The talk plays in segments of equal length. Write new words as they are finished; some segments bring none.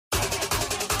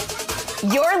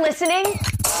You're listening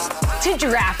to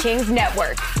DraftKings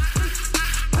Network.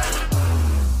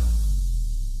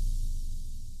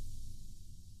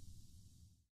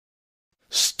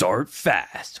 Start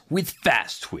fast with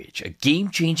Fast Twitch, a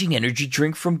game-changing energy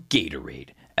drink from Gatorade.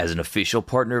 As an official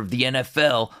partner of the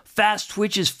NFL, Fast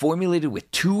Twitch is formulated with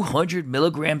 200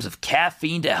 milligrams of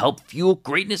caffeine to help fuel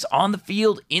greatness on the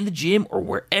field, in the gym, or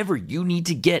wherever you need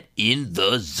to get in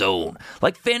the zone,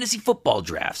 like fantasy football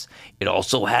drafts. It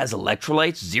also has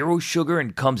electrolytes, zero sugar,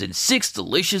 and comes in 6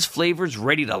 delicious flavors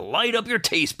ready to light up your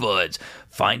taste buds.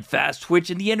 Find Fast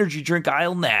Twitch in the energy drink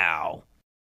aisle now.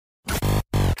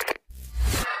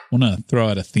 I want to throw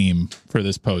out a theme for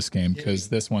this post game because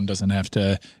this one doesn't have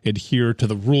to adhere to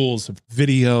the rules of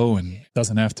video and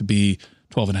doesn't have to be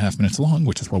 12 and a half minutes long,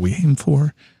 which is what we aim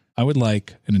for. I would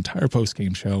like an entire post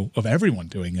game show of everyone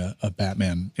doing a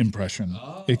Batman impression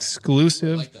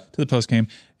exclusive to the post game.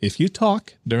 If you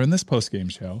talk during this post game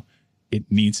show, it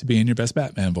needs to be in your best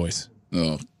Batman voice.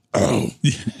 Oh,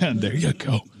 yeah, there you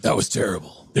go. That was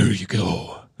terrible. There you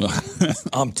go.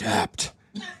 I'm tapped.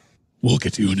 We'll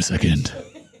get to you in a second.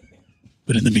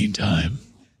 But in the meantime,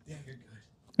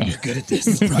 you're good at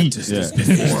this. Practice this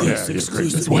before.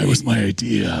 That's why it was my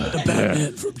idea. The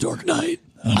Batman from Dark Knight.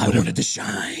 I wanted to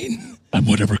shine. I'm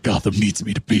whatever Gotham needs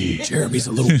me to be. Jeremy's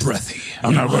a little breathy.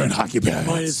 I'm not wearing hockey pads.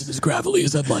 Mine isn't as gravelly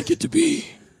as I'd like it to be.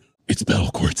 It's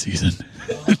battle court season.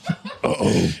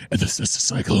 Uh-oh. And the Cesta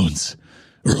Cyclones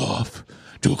are off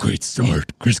to a great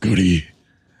start. Chris Cody.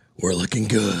 We're looking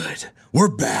good. We're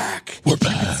back. We're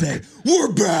back.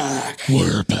 We're back.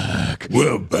 We're back.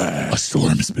 We're back. A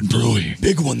storm has been brewing.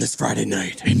 Big one this Friday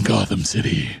night. In Gotham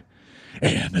City.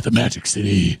 And at the Magic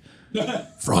City.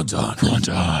 Fronton.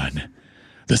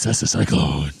 The Cesta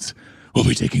Cyclones will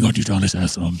be taking on Udonis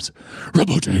Haslam's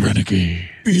Robote Renegade.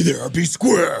 Be there, be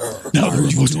square. Now are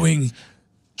you doing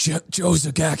Joe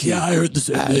Zagacki? Yeah, I heard the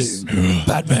same thing.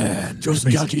 Batman. Joe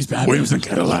Zagacki's Batman. Williams and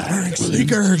Cadillac. Wearing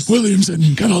sneakers. Williams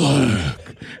and Cadillac.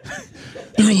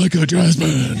 They're like a jazz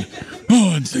band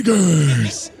on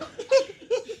sneakers.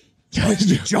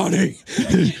 Johnny.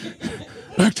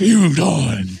 Back to you,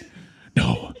 Don.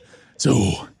 No.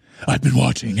 So, I've been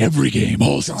watching every game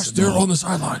all season. Josh, they're on the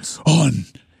sidelines. On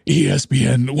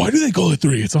ESPN. Why do they call it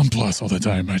 3? It's on Plus all the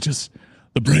time.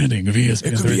 The branding of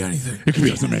ESPN. It could be anything. It could be.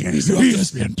 Doesn't make any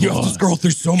sense. ESPN Plus. You have to scroll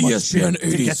through so much ESPN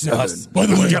shit to get to us. 87. By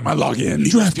the way, Get my login.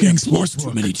 DraftKings Sports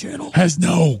Sportsbook Mini Channel has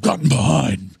now gotten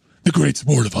behind the great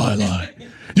sport of highline.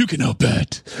 You can now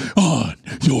bet on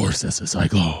your Cesta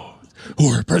Cyclones,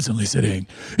 who are presently sitting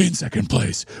in second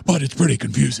place, but it's pretty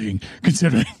confusing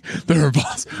considering there are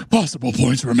possible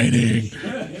points remaining.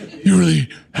 You really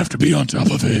have to be on top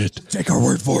of it. Take our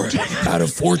word for it. Out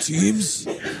of 4 teams,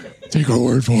 Take our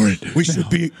word for it. we should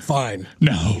be fine.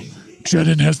 Now,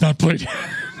 Jedin has not played,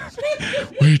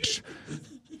 which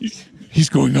he's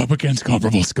going up against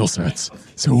comparable skill sets.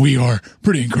 So we are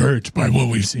pretty encouraged by what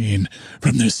we've seen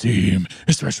from this team,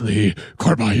 especially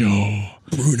Carballo.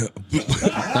 Bruno.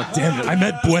 Damn it, I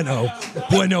meant Bueno.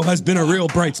 Bueno has been a real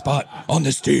bright spot on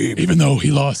this team. Even though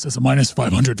he lost as a minus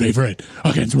 500 favorite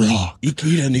against Rock.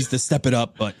 Ikeda needs to step it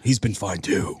up, but he's been fine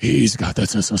too. He's got that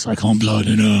Cesta Cyclone blood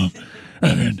in him.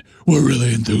 And we're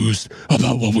really enthused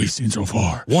about what we've seen so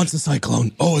far. Once a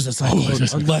Cyclone, always a Cyclone. Always a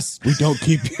Cyclone. Unless we don't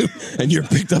keep you and you're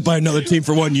picked up by another team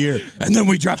for 1 year, and then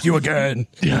we draft you again.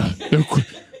 Yeah,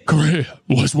 Correa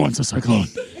was once a Cyclone.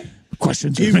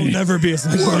 Questions He will remain. never be a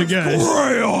Cyclone again.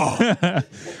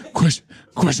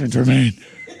 Questions remain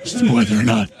as to whether or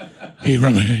not he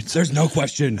remains. There's no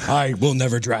question. I will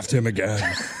never draft him again.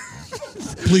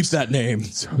 Bleep that name.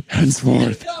 So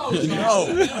henceforth, No,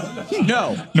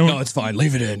 it's fine.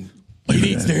 Leave it in. He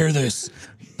needs to hear this.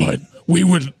 but we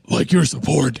would like your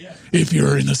support if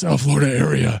you're in the South Florida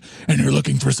area and you're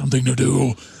looking for something to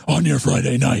do on your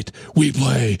Friday night. We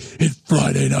play it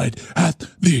Friday night at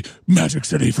the Magic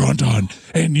City Fronton,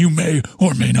 and you may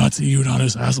or may not see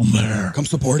Udonis Haslam there. Come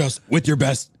support us with your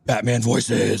best Batman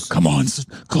voices. Come on,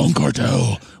 Clone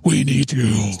Cartel. We need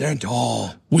you. Stand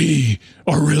tall. We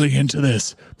are really into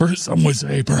this. Some would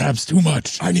say perhaps too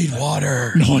much. I need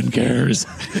water. No one cares.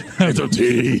 That's a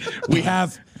tea. We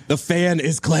have... The fan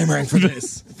is clamoring for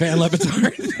this. Fan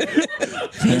Batard.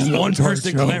 There's one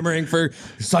person clamoring for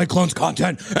Cyclones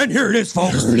content, and here it is,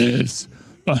 folks. Here it is.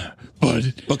 But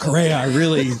Correa, I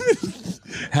really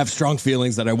have strong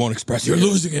feelings that I won't express. You're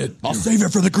losing it. I'll save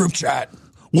it for the group chat.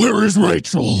 where is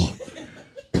Rachel?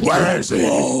 Where is he?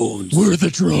 Where are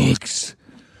the drugs?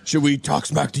 Should we talk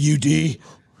smack to UD?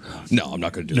 No, I'm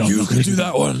not going to do that. You can do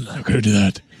that one. I'm going to do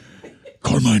that.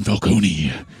 Carmine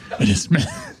Falcone. It is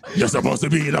You're supposed to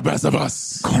be the best of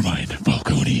us. Carmine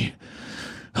Falcone.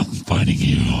 I'm finding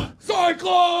you. Cyclone!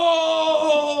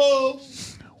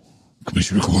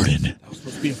 Commissioner Gordon. That was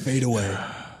supposed to be a fadeaway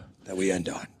that we end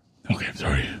on. Okay, I'm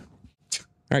sorry. All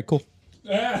right, cool.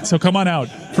 So come on out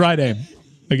Friday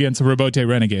against the Robote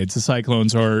Renegades. The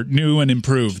Cyclones are new and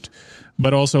improved,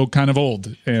 but also kind of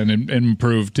old and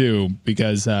improved too,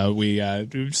 because we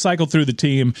cycled through the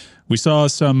team. We saw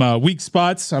some weak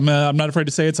spots. I'm not afraid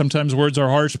to say it. Sometimes words are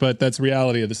harsh, but that's the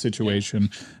reality of the situation.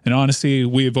 And honestly,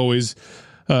 we've always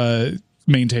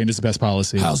maintained as the best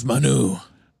policy. How's Manu?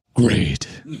 Great.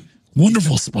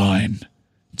 Wonderful spine.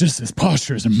 Just his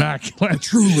posture is immaculate.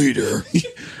 True leader.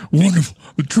 Wonderful.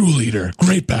 True leader.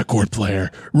 Great backcourt player.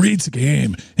 Reads the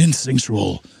game.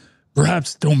 Instinctual.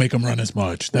 Perhaps don't make him run as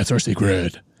much. That's our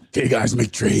secret. Okay, guys,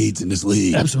 make trades in this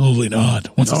league. Absolutely not.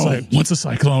 Once a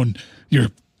Cyclone, you're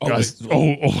Always.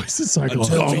 always a Cyclone.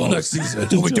 Until next season.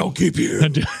 Until we don't keep you.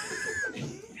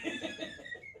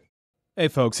 Hey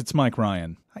folks, it's Mike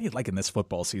Ryan. How you liking this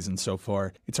football season so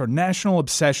far? It's our national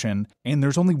obsession, and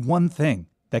there's only one thing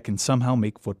that can somehow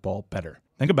make football better.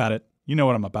 Think about it. You know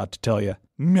what I'm about to tell you.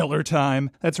 Miller time.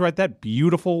 That's right, that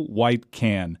beautiful white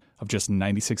can of just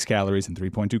 96 calories and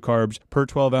 3.2 carbs per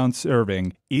 12-ounce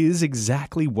serving is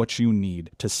exactly what you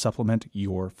need to supplement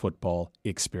your football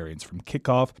experience. From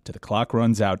kickoff to the clock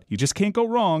runs out, you just can't go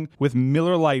wrong with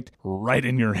Miller Lite right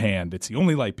in your hand. It's the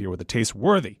only light beer with a taste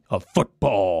worthy of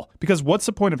football. Because what's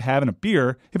the point of having a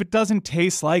beer if it doesn't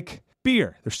taste like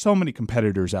beer? There's so many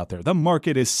competitors out there. The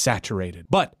market is saturated.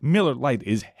 But Miller Lite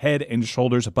is head and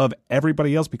shoulders above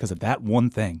everybody else because of that one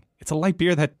thing. It's a light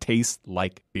beer that tastes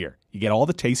like beer. You get all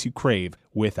the taste you crave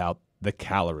without the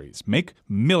calories. Make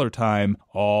Miller time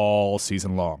all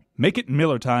season long. Make it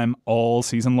Miller time all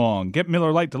season long. Get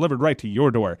Miller Lite delivered right to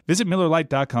your door. Visit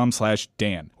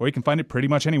MillerLite.com/Dan, or you can find it pretty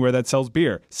much anywhere that sells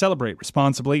beer. Celebrate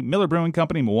responsibly. Miller Brewing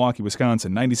Company, Milwaukee,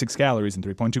 Wisconsin. 96 calories and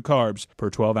 3.2 carbs per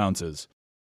 12 ounces.